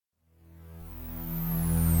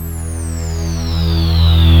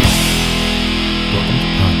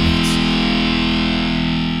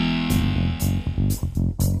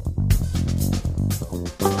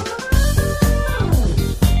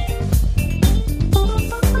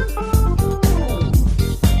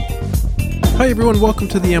Hi everyone, welcome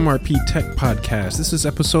to the MrpTech podcast. This is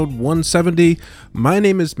episode 170. My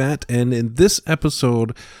name is Matt, and in this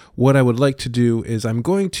episode, what I would like to do is I'm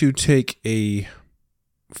going to take a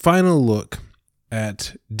final look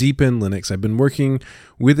at Deepin Linux. I've been working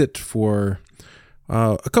with it for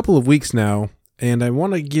a couple of weeks now, and I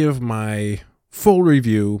want to give my full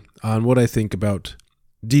review on what I think about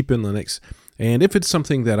Deepin Linux, and if it's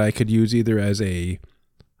something that I could use either as a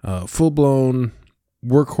full-blown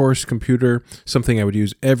workhorse computer, something I would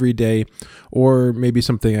use every day, or maybe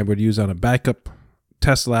something I would use on a backup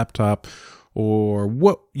test laptop, or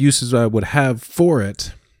what uses I would have for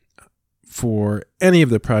it for any of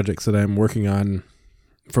the projects that I'm working on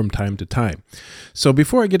from time to time. So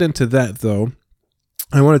before I get into that, though,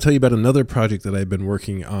 I want to tell you about another project that I've been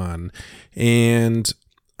working on, and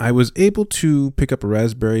I was able to pick up a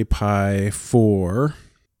Raspberry Pi 4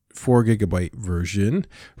 gigabyte version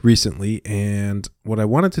recently, and what I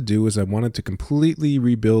wanted to do is I wanted to completely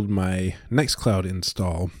rebuild my Nextcloud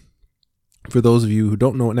install. For those of you who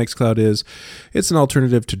don't know what Nextcloud is, it's an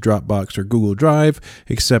alternative to Dropbox or Google Drive,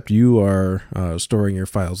 except you are storing your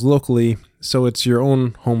files locally, so it's your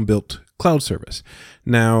own home-built cloud service.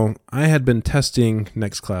 Now, I had been testing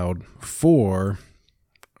Nextcloud for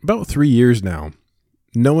about 3 years now,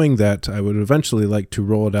 knowing that I would eventually like to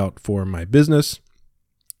roll it out for my business,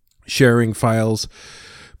 sharing files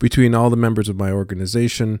between all the members of my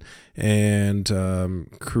organization, and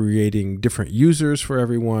creating different users for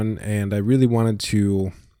everyone. And I really wanted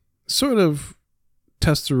to sort of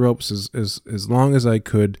test the ropes as long as I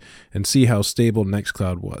could and see how stable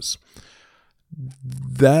Nextcloud was.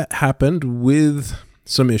 That happened with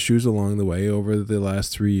some issues along the way over the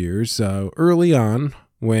last 3 years. Early on,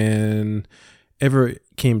 whenever it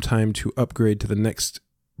came time to upgrade to the next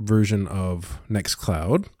version of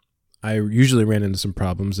Nextcloud, I usually ran into some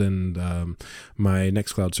problems, and my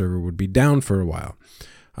Nextcloud server would be down for a while.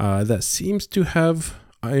 That seems to have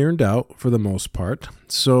ironed out for the most part.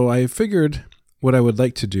 So I figured what I would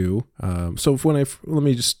like to do. Let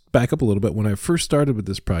me just back up a little bit. When I first started with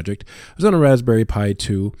this project, I was on a Raspberry Pi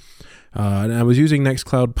 2, and I was using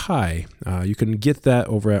Nextcloud Pi. You can get that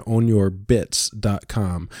over at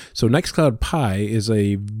ownyourbits.com. So Nextcloud Pi is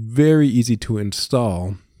a very easy to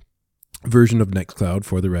install version of Nextcloud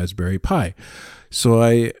for the Raspberry Pi. So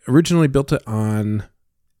I originally built it on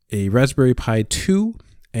a Raspberry Pi 2,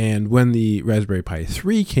 and when the Raspberry Pi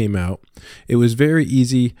 3 came out, it was very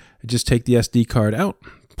easy. Just take the SD card out,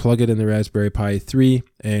 plug it in the Raspberry Pi 3,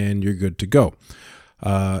 and you're good to go.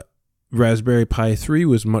 Raspberry Pi 3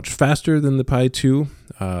 was much faster than the Pi 2.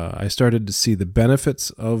 I started to see the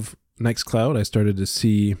benefits of Nextcloud. I started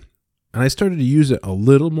to use it a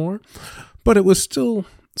little more, but it was still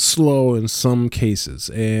slow in some cases,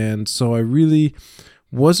 and so I really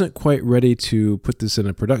wasn't quite ready to put this in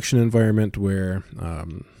a production environment where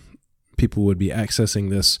people would be accessing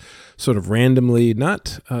this sort of randomly,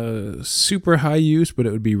 not super high use, but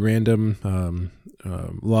it would be random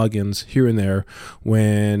logins here and there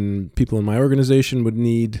when people in my organization would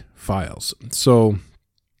need files. So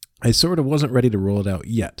I sort of wasn't ready to roll it out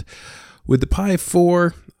yet. With the Pi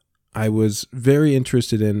 4, I was very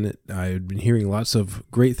interested in it. I had been hearing lots of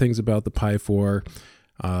great things about the Pi 4,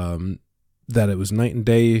 that it was night and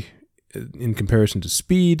day in comparison to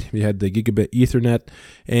speed. We had the gigabit Ethernet,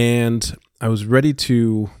 and I was ready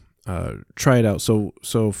to try it out. So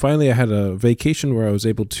finally I had a vacation where I was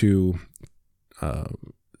able to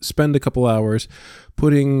spend a couple hours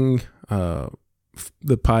putting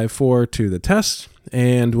the Pi 4 to the test.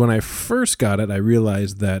 And when I first got it, I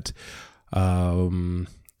realized that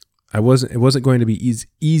it wasn't going to be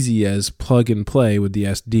easy as plug and play with the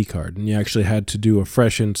SD card, and you actually had to do a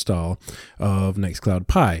fresh install of Nextcloud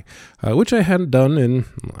Pi, which I hadn't done in,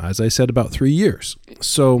 as I said, about 3 years.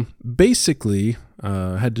 So basically,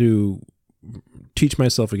 I had to teach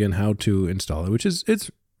myself again how to install it, it's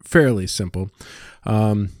fairly simple.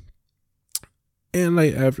 And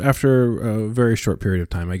after a very short period of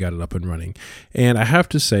time, I got it up and running. And I have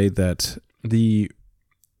to say that the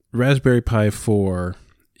Raspberry Pi 4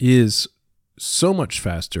 is so much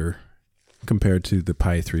faster compared to the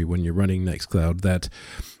Pi 3 when you're running Nextcloud that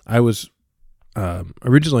I was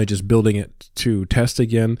originally just building it to test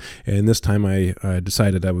again, and this time I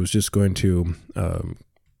decided I was just going to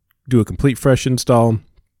do a complete fresh install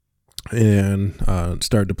and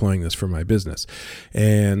start deploying this for my business.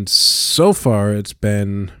 And so far it's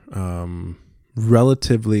been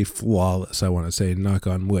relatively flawless, I want to say, knock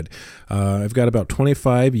on wood. I've got about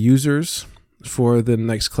 25 users for the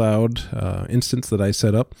Nextcloud instance that I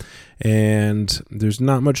set up, and there's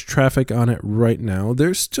not much traffic on it right now.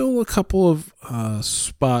 There's still a couple of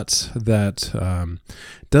spots that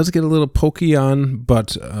does get a little pokey on,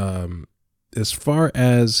 but as far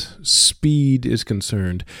as speed is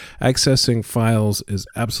concerned, accessing files is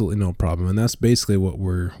absolutely no problem, and that's basically what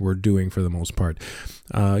we're doing for the most part.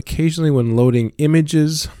 Occasionally when loading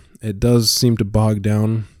images, it does seem to bog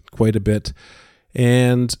down quite a bit,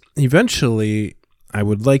 and eventually I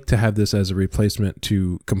would like to have this as a replacement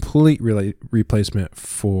to complete replacement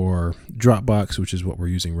for Dropbox, which is what we're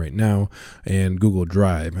using right now, and Google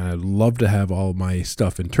Drive, and I'd love to have all my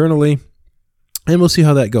stuff internally. And we'll see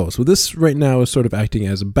how that goes. So this right now is sort of acting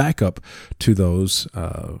as a backup to those,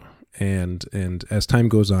 and as time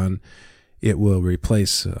goes on, it will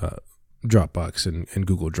replace Dropbox and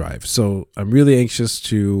Google Drive. So I'm really anxious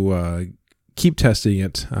to keep testing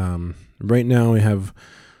it. Right now, I have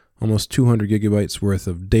almost 200 gigabytes worth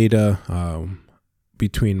of data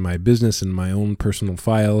between my business and my own personal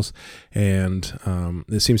files, and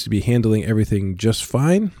it seems to be handling everything just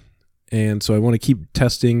fine. And so I want to keep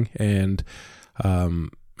testing and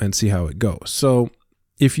see how it goes. So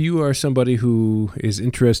if you are somebody who is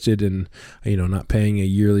interested in, not paying a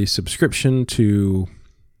yearly subscription to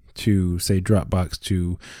say Dropbox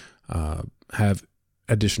to have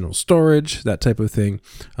additional storage, that type of thing,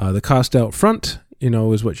 the cost out front,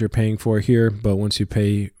 is what you're paying for here. But once you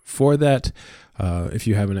pay for that, if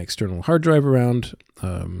you have an external hard drive around,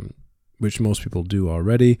 which most people do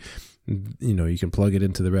already, you can plug it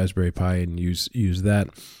into the Raspberry Pi and use that.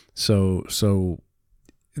 So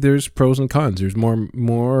there's pros and cons. There's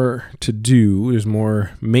more to do. There's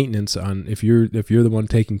more maintenance on if you're the one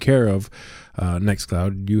taking care of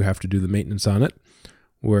Nextcloud, you have to do the maintenance on it.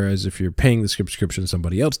 Whereas if you're paying the subscription,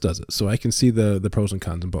 somebody else does it. So I can see the pros and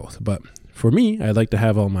cons in both. But for me, I'd like to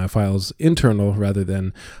have all my files internal rather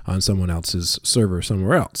than on someone else's server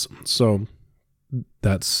somewhere else. So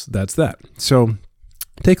that's that. So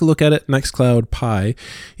take a look at it, Nextcloud Pi,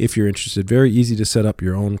 if you're interested. Very easy to set up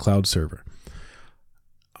your own cloud server.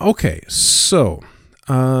 Okay, so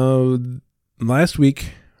last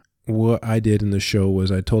week, what I did in the show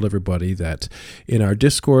was I told everybody that in our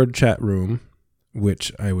Discord chat room,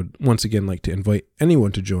 which I would once again like to invite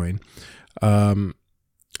anyone to join,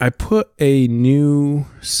 I put a new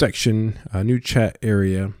section, a new chat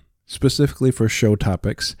area specifically for show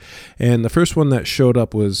topics, and the first one that showed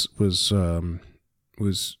up was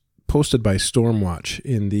posted by Stormwatch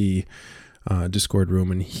in the Discord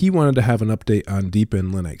room, and he wanted to have an update on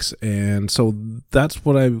Deepin Linux, and so that's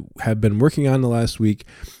what I have been working on the last week.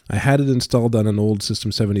 I had it installed on an old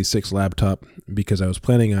System 76 laptop because I was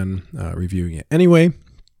planning on reviewing it anyway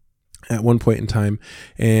at one point in time,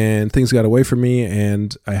 and things got away from me,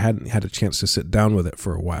 and I hadn't had a chance to sit down with it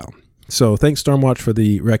for a while. So thanks Stormwatch for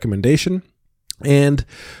the recommendation. And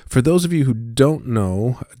for those of you who don't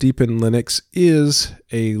know, Deepin Linux is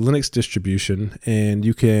a Linux distribution, and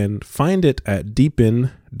you can find it at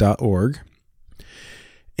deepin.org.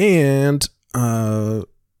 And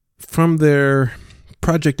from their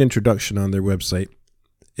project introduction on their website,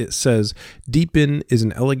 it says, Deepin is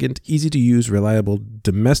an elegant, easy-to-use, reliable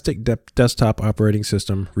domestic desktop operating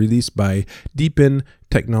system released by Deepin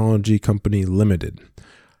Technology Company Limited.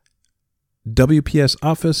 WPS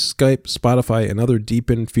Office, Skype, Spotify, and other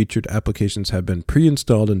Deepin-featured applications have been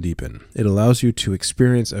pre-installed in Deepin. It allows you to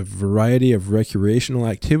experience a variety of recreational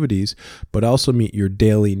activities, but also meet your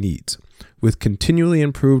daily needs. With continually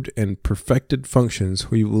improved and perfected functions,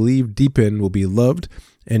 we believe Deepin will be loved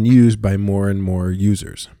and used by more and more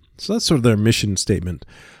users. So that's sort of their mission statement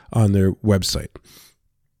on their website.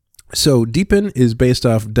 So Deepin is based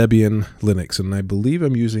off Debian Linux, and I believe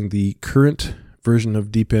I'm using the current version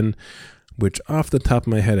of Deepin, which off the top of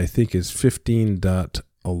my head, I think is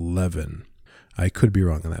 15.11. I could be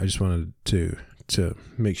wrong on that. I just wanted to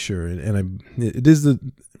make sure. It is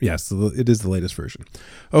the latest version.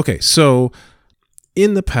 Okay, so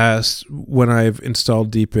in the past, when I've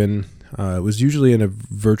installed Deepin, it was usually in a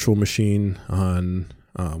virtual machine on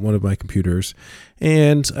one of my computers,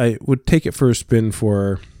 and I would take it for a spin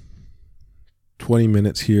for 20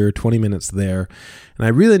 minutes here, 20 minutes there, and I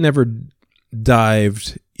really never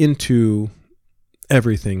dived into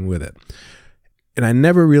everything with it. And I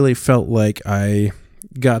never really felt like I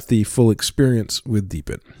got the full experience with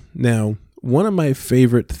Deepin. Now, one of my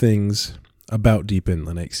favorite things about Deepin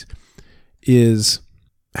Linux is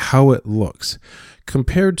how it looks.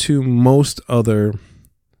 Compared to most other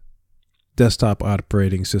desktop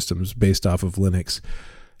operating systems based off of Linux,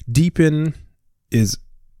 Deepin is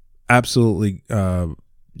absolutely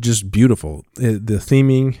just beautiful. The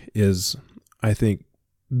theming is, I think,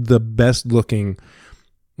 the best looking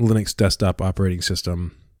Linux desktop operating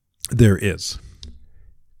system there is.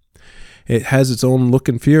 It has its own look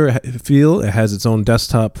and feel. It has its own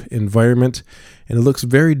desktop environment, and it looks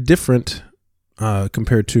very different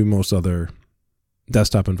compared to most other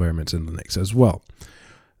desktop environments in Linux as well.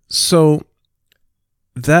 So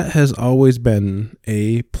that has always been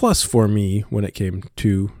a plus for me when it came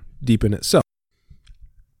to Deepin itself.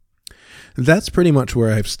 That's pretty much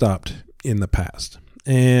where I've stopped in the past.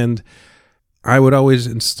 And I would always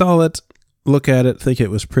install it, look at it, think it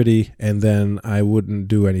was pretty, and then I wouldn't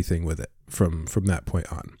do anything with it from that point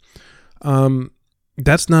on.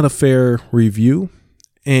 That's not a fair review.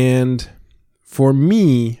 And for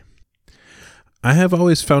me, I have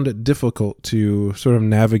always found it difficult to sort of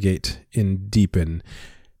navigate in Deepin.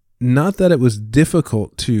 Not that it was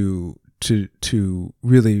difficult to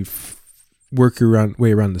really work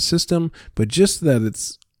way around the system, but just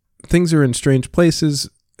that things are in strange places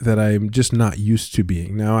that I'm just not used to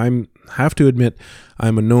being. Now, I have to admit,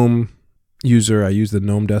 I'm a GNOME user. I use the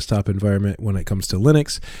GNOME desktop environment when it comes to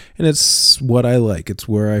Linux, and it's what I like. It's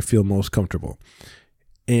where I feel most comfortable.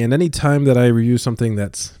 And any time that I review something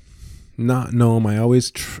that's not GNOME, I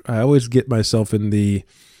always get myself in the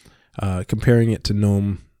comparing it to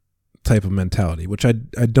GNOME type of mentality, which I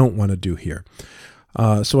don't want to do here.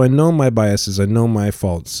 So I know my biases, I know my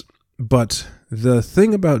faults, but the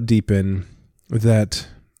thing about Deepin that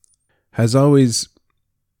has always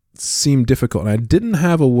seemed difficult, and I didn't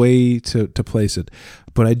have a way to place it,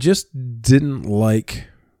 but I just didn't like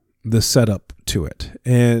the setup to it,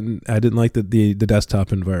 and I didn't like the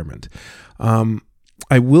desktop environment.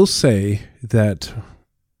 I will say that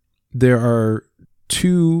there are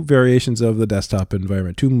two variations of the desktop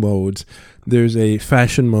environment, two modes. There's a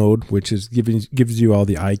fashion mode, which gives you all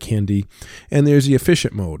the eye candy, and there's the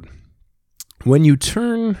efficient mode. When you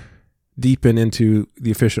turn Deepin into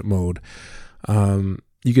the efficient mode,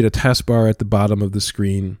 you get a taskbar at the bottom of the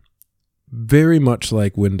screen, very much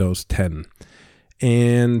like Windows 10.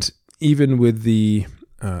 And even with the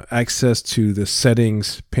access to the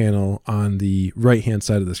settings panel on the right-hand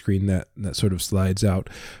side of the screen that sort of slides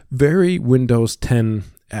out, very Windows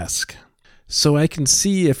 10-esque. So I can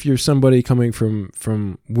see if you're somebody coming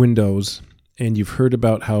from Windows and you've heard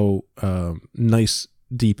about how nice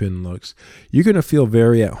Deepin looks, you're going to feel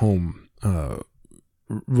very at home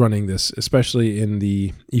running this, especially in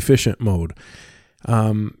the efficient mode.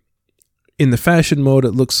 In the fashion mode,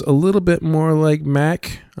 it looks a little bit more like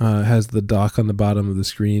Mac. Has the dock on the bottom of the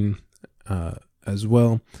screen as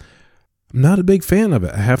well. I'm not a big fan of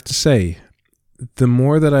it, I have to say. The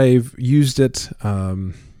more that I've used it,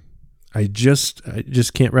 I just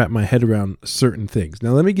can't wrap my head around certain things.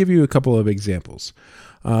 Now, let me give you a couple of examples.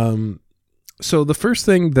 So the first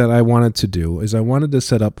thing that I wanted to do is I wanted to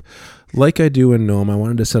set up, like I do in GNOME, I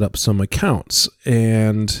wanted to set up some accounts.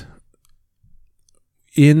 And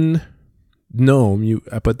in GNOME,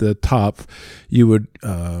 up at the top, you would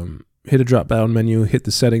hit a drop-down menu, hit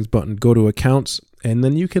the settings button, go to accounts, and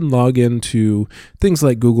then you can log into things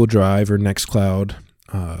like Google Drive or Nextcloud.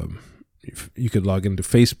 You could log into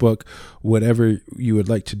Facebook, whatever you would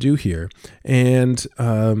like to do here. And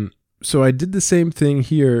so I did the same thing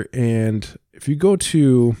here, and if you go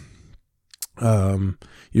to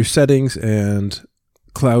your settings and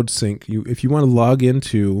Cloud Sync, if you want to log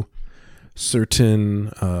into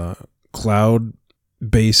certain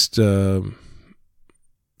cloud-based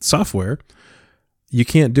software, you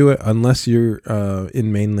can't do it unless you're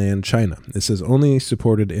in mainland China. It says only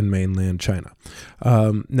supported in mainland China.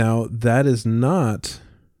 Now, that is not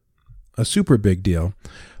a super big deal,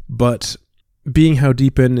 but being how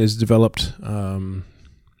Deepin is developed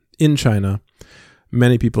in China,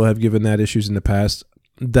 many people have given that issues in the past.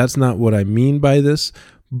 That's not what I mean by this,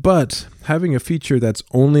 but having a feature that's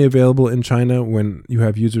only available in China when you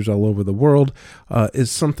have users all over the world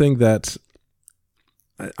is something that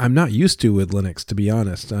I'm not used to with Linux, to be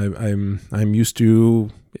honest. I'm used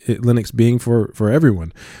to Linux being for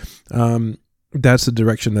everyone. That's the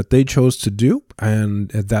direction that they chose to do, and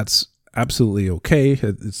that's absolutely okay.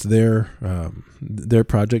 It's their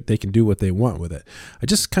project. They can do what they want with it. I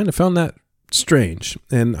just kind of found that strange,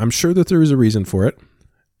 and I'm sure that there is a reason for it,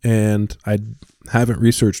 and I haven't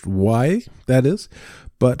researched why that is,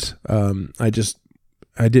 but I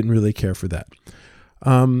didn't really care for that.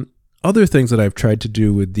 Other things that I've tried to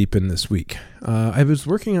do with Deepin this week. I was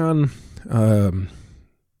working on a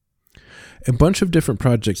bunch of different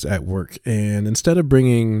projects at work, and instead of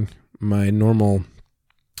bringing my normal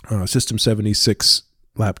System 76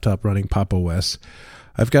 laptop running Pop! OS,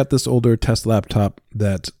 I've got this older test laptop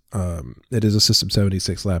that It is a System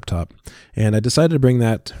 76 laptop, and I decided to bring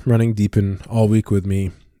that running Deepin all week with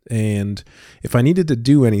me. And if I needed to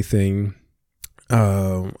do anything,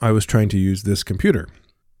 I was trying to use this computer.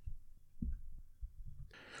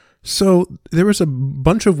 So there was a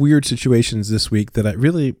bunch of weird situations this week that I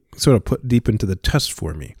really sort of put deep into the test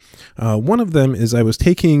for me. One of them is I was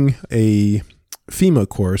taking a FEMA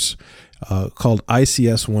course called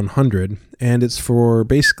ICS 100, and it's for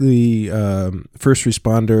basically first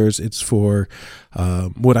responders. It's for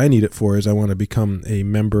what I need it for is I want to become a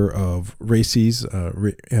member of RACES,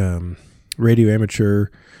 Radio Amateur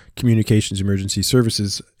Communications Emergency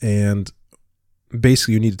Services, and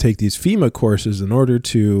basically you need to take these FEMA courses in order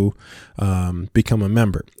to become a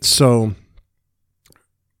member. So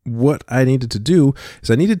what I needed to do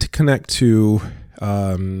is I needed to connect to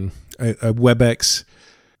a WebEx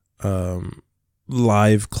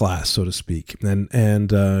live class, so to speak.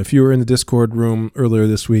 And if you were in the Discord room earlier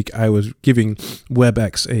this week, I was giving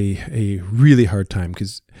WebEx a really hard time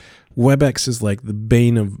because WebEx is like the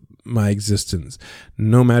bane of my existence.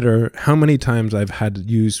 No matter how many times I've had to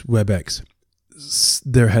use WebEx,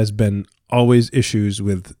 there has been always issues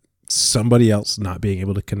with somebody else not being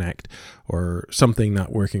able to connect or something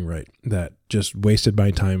not working right that just wasted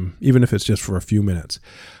my time, even if it's just for a few minutes,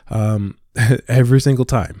 every single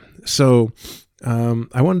time. So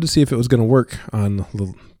I wanted to see if it was going to work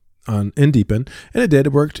in Deepin, and it did.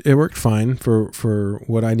 It worked fine for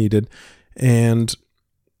what I needed. And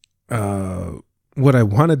what I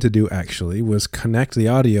wanted to do actually was connect the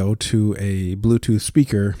audio to a Bluetooth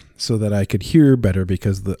speaker so that I could hear better,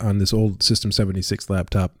 because on this old System 76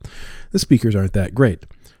 laptop, the speakers aren't that great.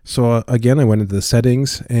 So again, I went into the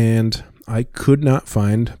settings and I could not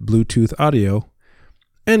find Bluetooth audio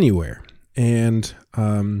anywhere. And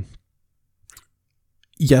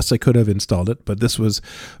yes, I could have installed it, but this was,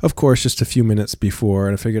 of course, just a few minutes before,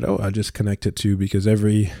 and I figured, I'll just connect it to, because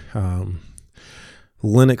every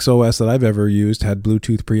Linux OS that I've ever used had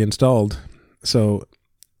Bluetooth pre-installed. So,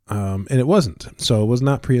 and it wasn't. So it was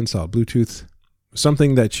not pre-installed. Bluetooth,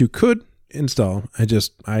 something that you could install. I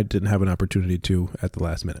didn't have an opportunity to at the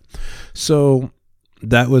last minute. So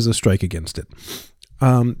that was a strike against it.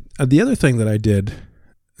 The other thing that I did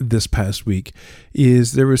this past week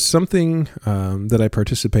is there was something that I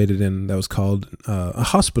participated in that was called a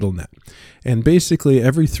hospital net. And basically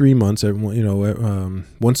every 3 months,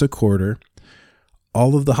 once a quarter,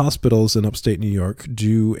 all of the hospitals in upstate New York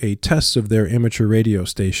do a test of their amateur radio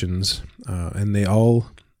stations, and they all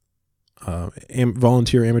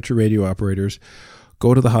volunteer amateur radio operators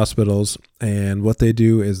go to the hospitals, and what they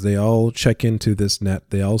do is they all check into this net.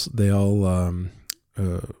 They all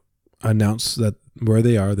announce that where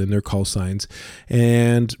they are, then their call signs,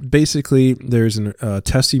 and basically there's a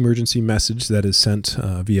test emergency message that is sent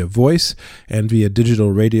via voice and via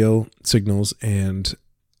digital radio signals, and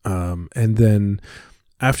then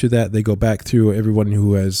after that, they go back through everyone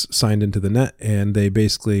who has signed into the net, and they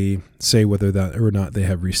basically say whether that or not they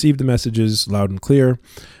have received the messages loud and clear.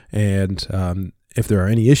 And if there are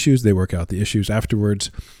any issues, they work out the issues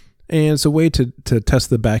afterwards. And it's a way to test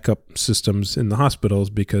the backup systems in the hospitals,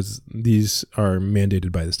 because these are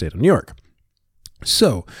mandated by the state of New York.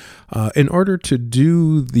 So in order to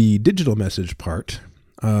do the digital message part,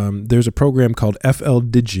 there's a program called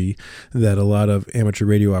FLDigi that a lot of amateur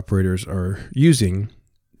radio operators are using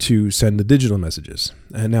to send the digital messages.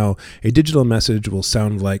 And now a digital message will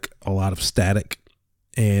sound like a lot of static,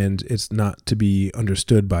 and it's not to be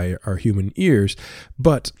understood by our human ears.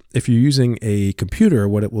 But if you're using a computer,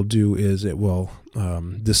 what it will do is it will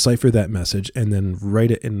decipher that message and then write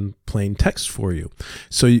it in plain text for you.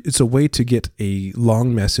 So it's a way to get a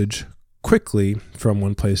long message quickly from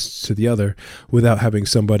one place to the other without having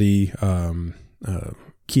somebody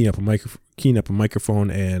keying up a microphone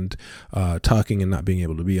and talking and not being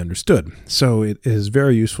able to be understood. So it is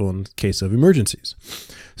very useful in case of emergencies.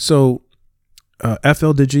 So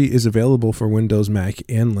FLDigi is available for Windows, Mac,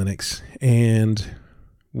 and Linux. And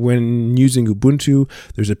when using Ubuntu,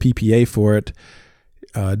 there's a PPA for it.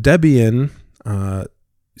 Debian,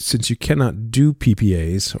 since you cannot do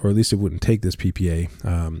PPAs, or at least it wouldn't take this PPA,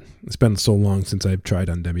 it's been so long since I've tried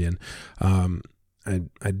on Debian.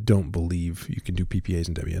 I don't believe you can do PPAs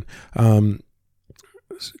in Debian.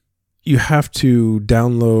 You have to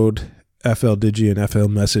download FLDigi and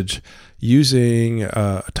FLMessage using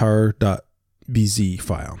a tar.bz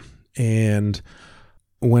file. And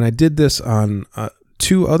when I did this on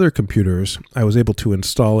 2 other computers, I was able to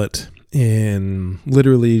install it in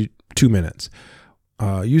literally 2 minutes.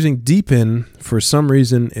 Using Deepin, for some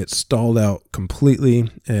reason, it stalled out completely.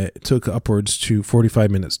 It took upwards to 45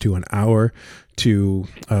 minutes to an hour to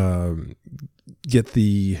get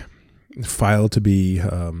the file to be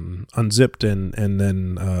unzipped and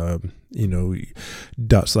then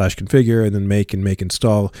 /configure and then make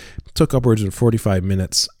install. It took upwards of 45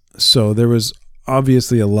 minutes. So there was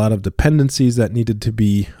obviously a lot of dependencies that needed to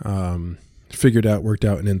be figured out, worked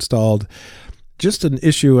out, and installed. Just an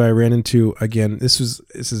issue I ran into, again, this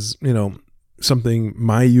is something,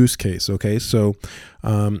 my use case, okay? So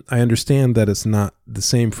I understand that it's not the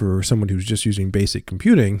same for someone who's just using basic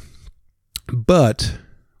computing, but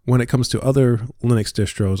when it comes to other Linux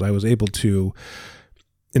distros, I was able to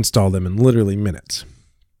install them in literally minutes.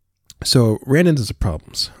 So ran into some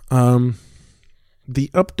problems. The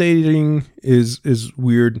updating is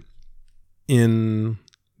weird in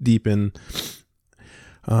Deepin.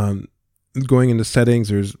 Going into settings,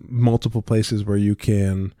 there's multiple places where you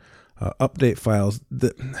can update files.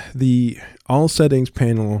 The all settings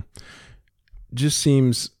panel just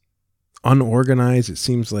seems unorganized. It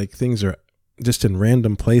seems like things are just in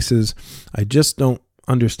random places. I just don't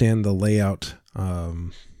understand the layout.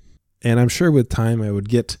 And I'm sure with time I would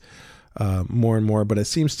get more and more, but it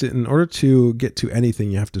seems to, in order to get to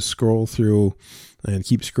anything, you have to scroll through and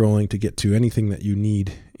keep scrolling to get to anything that you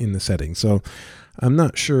need in the settings. So I'm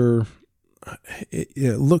not sure.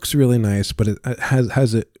 It looks really nice, but it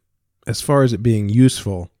has it, as far as it being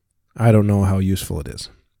useful, I don't know how useful it is.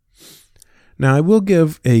 Now I will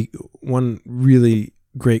give one really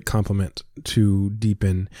great compliment to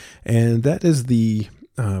Deepin, and that is the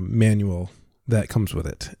manual that comes with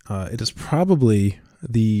it. It is probably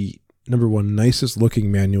the number one nicest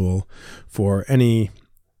looking manual for any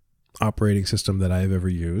operating system that I've ever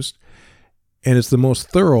used, and it's the most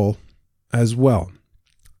thorough as well.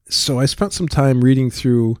 So I spent some time reading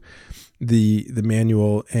through the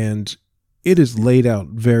manual, and it is laid out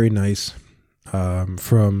very nice,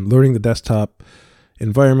 from learning the desktop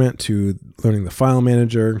environment to learning the file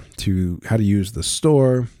manager to how to use the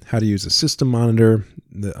store, how to use the system monitor,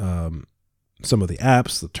 some of the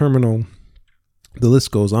apps, the terminal, the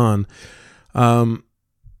list goes on.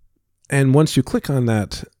 And once you click on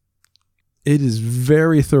that, it is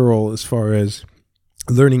very thorough as far as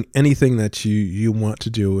learning anything that you want to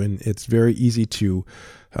do. And it's very easy to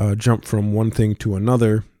jump from one thing to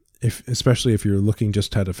another, especially if you're looking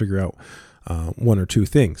just how to figure out one or two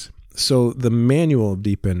things. So the manual of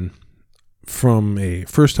Deepin from a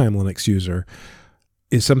first-time Linux user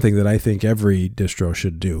is something that I think every distro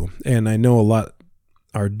should do. And I know a lot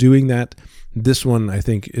are doing that. This one, I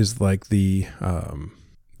think, is like the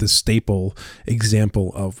staple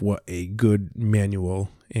example of what a good manual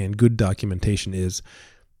and good documentation is.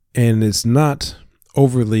 And it's not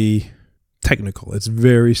overly technical. It's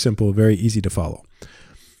very simple, very easy to follow.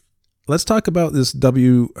 Let's talk about this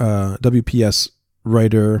WPS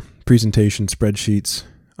writer presentation spreadsheets.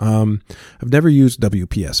 I've never used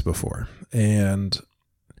WPS before, and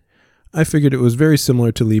I figured it was very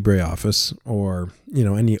similar to LibreOffice or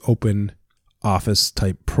any open office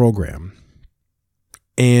type program.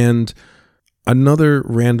 And another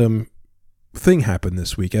random thing happened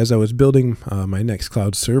this week as I was building my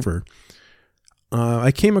Nextcloud server.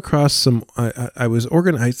 I came across some. I was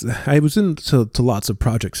organized. I was into lots of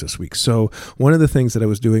projects this week. So one of the things that I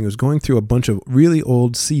was doing was going through a bunch of really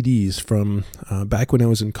old CDs from back when I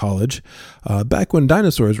was in college, back when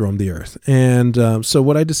dinosaurs roamed the earth. And so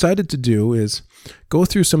what I decided to do is go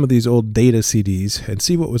through some of these old data CDs and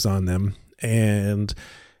see what was on them. And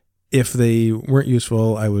if they weren't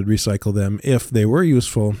useful, I would recycle them. If they were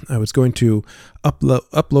useful, I was going to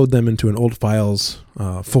upload them into an old files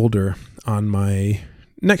folder on my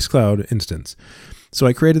Nextcloud instance. So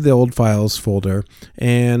I created the old files folder,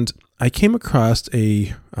 and I came across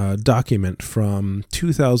a document from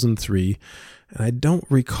 2003, and I don't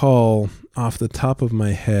recall off the top of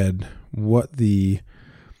my head what the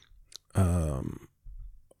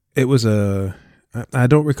it was a. I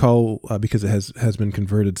don't recall because it has been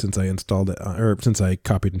converted since I installed it, or since I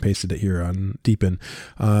copied and pasted it here on Deepin.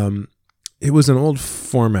 It was an old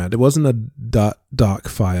format. It wasn't a .doc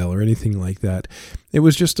file or anything like that. It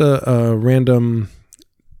was just a random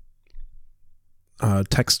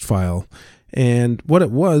text file. And what it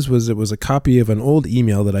was a copy of an old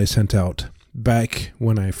email that I sent out back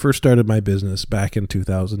when I first started my business back in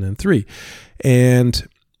 2003. And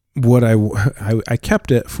what I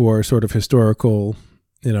kept it for sort of historical,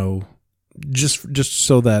 just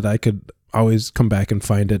so that I could always come back and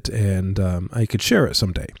find it, and I could share it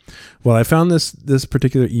someday. Well, I found this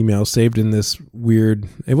particular email saved in this weird,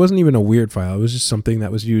 it wasn't even a weird file, it was just something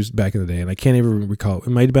that was used back in the day, and I can't even recall. It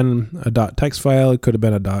might have been a .text file, it could have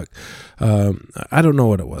been a doc. I don't know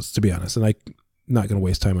what it was, to be honest, and I'm not going to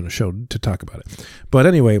waste time on a show to talk about it. But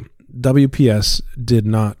anyway, WPS did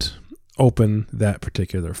not open that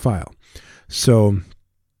particular file. So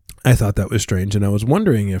I thought that was strange, and I was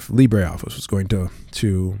wondering if LibreOffice was going to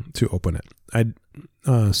open it. I'd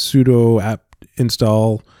sudo apt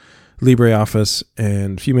install LibreOffice,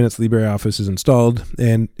 and a few minutes LibreOffice is installed,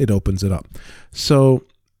 and it opens it up. So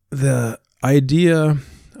the idea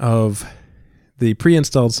of the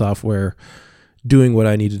pre-installed software doing what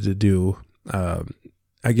I needed to do,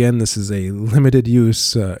 again, this is a limited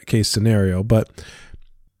use case scenario, but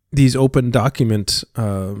these open document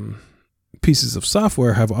pieces of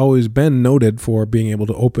software have always been noted for being able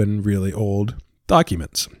to open really old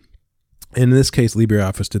documents. In this case,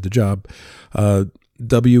 LibreOffice did the job.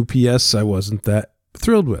 WPS I wasn't that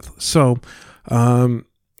thrilled with. So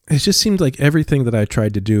it just seemed like everything that I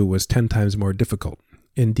tried to do was 10 times more difficult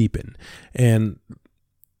in Deepin. And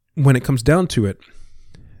when it comes down to it,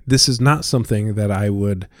 this is not something that I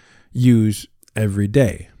would use every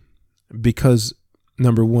day because,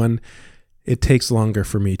 number one, it takes longer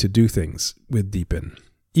for me to do things with Deepin,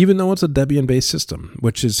 even though it's a Debian-based system,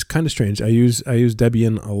 which is kind of strange. I use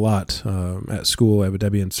Debian a lot at school. I have a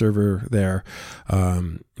Debian server there.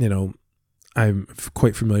 I'm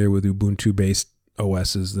quite familiar with Ubuntu-based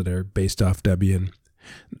OSs that are based off Debian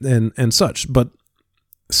and such. But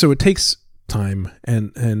so it takes time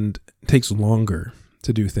and takes longer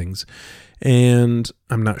to do things, and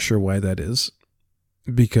I'm not sure why that is,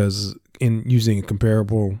 because in using a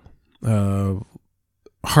comparable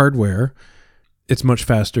hardware, it's much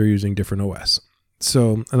faster using different OS.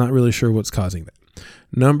 So I'm not really sure what's causing that.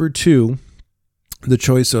 Number two, the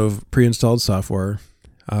choice of pre-installed software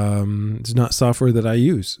is not software that I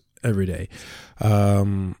use every day.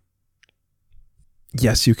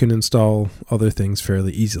 Yes, you can install other things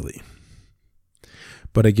fairly easily,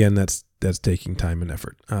 but again, that's taking time and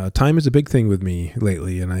effort. Time is a big thing with me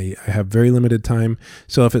lately, and I have very limited time.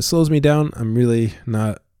 So if it slows me down, I'm really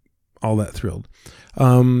not all that thrilled.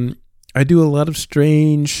 I do a lot of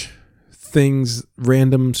strange things,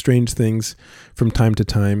 random strange things from time to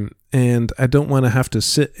time, and I don't want to have to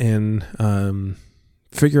sit and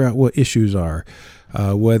figure out what issues are,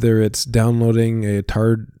 whether it's downloading a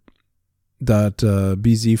tar.bz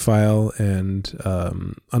file and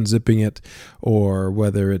unzipping it, or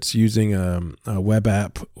whether it's using a web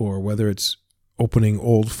app, or whether it's opening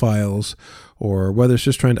old files, or whether it's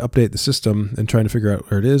just trying to update the system and trying to figure out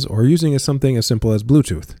where it is, or using something as simple as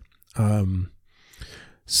Bluetooth.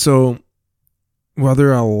 So while there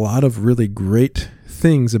are a lot of really great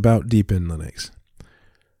things about Deepin Linux,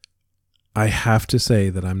 I have to say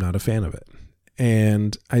that I'm not a fan of it.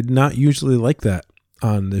 And I'd not usually like that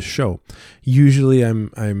on this show. Usually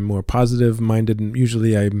I'm more positive minded, and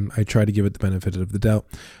usually I try to give it the benefit of the doubt.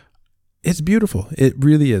 It's beautiful. It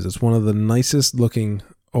really is. It's one of the nicest looking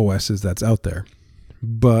OSs that's out there.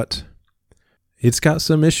 But it's got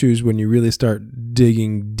some issues when you really start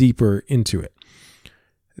digging deeper into it.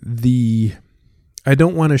 I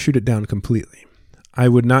don't want to shoot it down completely. I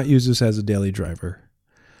would not use this as a daily driver.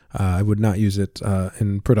 I would not use it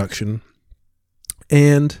in production.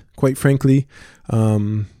 And quite frankly,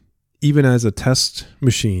 even as a test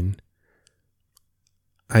machine,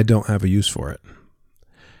 I don't have a use for it.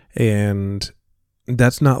 And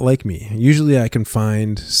that's not like me. Usually I can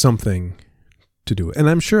find something to do it. And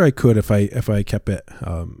I'm sure I could if I kept it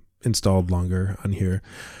installed longer on here.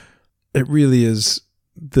 It really is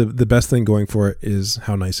the best thing going for it is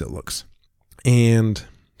how nice it looks. And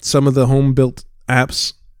some of the home-built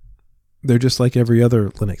apps, they're just like every other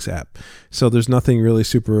Linux app. So there's nothing really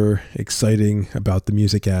super exciting about the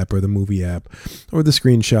music app or the movie app or the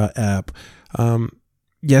screenshot app.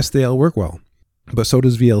 Yes, they all work well, but so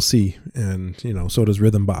does VLC, and so does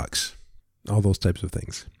Rhythmbox, all those types of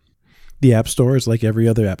things. The App Store is like every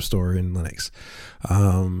other app store in Linux.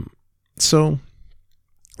 So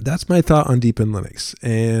that's my thought on Deepin Linux,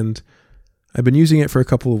 and I've been using it for a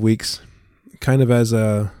couple of weeks, kind of as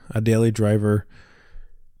a daily driver.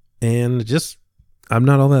 And just, I'm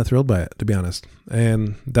not all that thrilled by it, to be honest.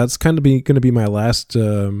 And that's kind of going to be my last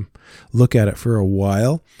look at it for a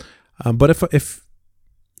while. But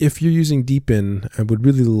if you're using Deepin, I would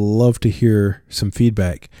really love to hear some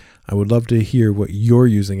feedback. I would love to hear what you're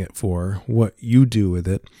using it for, what you do with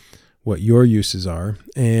it, what your uses are.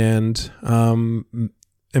 And am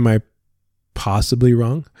I possibly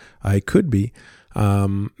wrong? I could be.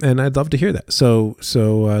 And I'd love to hear that. So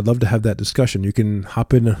I'd love to have that discussion. You can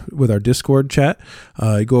hop in with our Discord chat.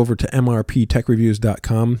 Go over to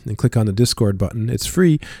MrpTechReviews.com and click on the Discord button. It's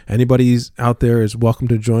free. Anybody out there is welcome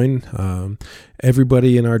to join.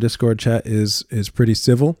 Everybody in our Discord chat is pretty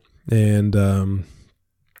civil, and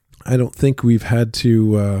I don't think we've had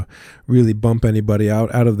to really bump anybody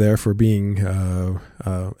out of there for being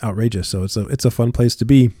outrageous. So it's a fun place to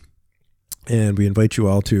be. And we invite you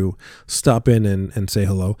all to stop in and say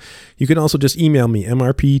hello. You can also just email me,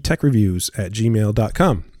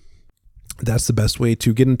 mrptechreviews@gmail.com. That's the best way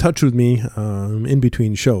to get in touch with me in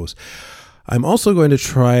between shows. I'm also going to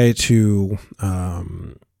try to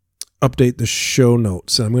update the show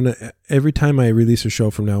notes. Every time I release a show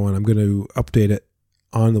from now on, I'm going to update it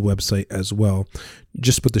on the website as well.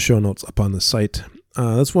 Just put the show notes up on the site.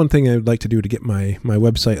 That's one thing I would like to do to get my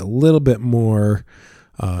website a little bit more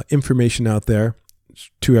information out there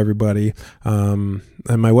to everybody. And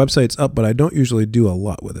my website's up, but I don't usually do a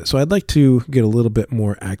lot with it. So I'd like to get a little bit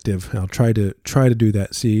more active. I'll try to do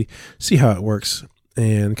that, see how it works,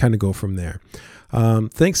 and kind of go from there.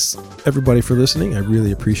 Thanks everybody for listening. I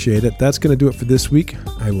really appreciate it. That's going to do it for this week.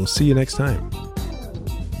 I will see you next time.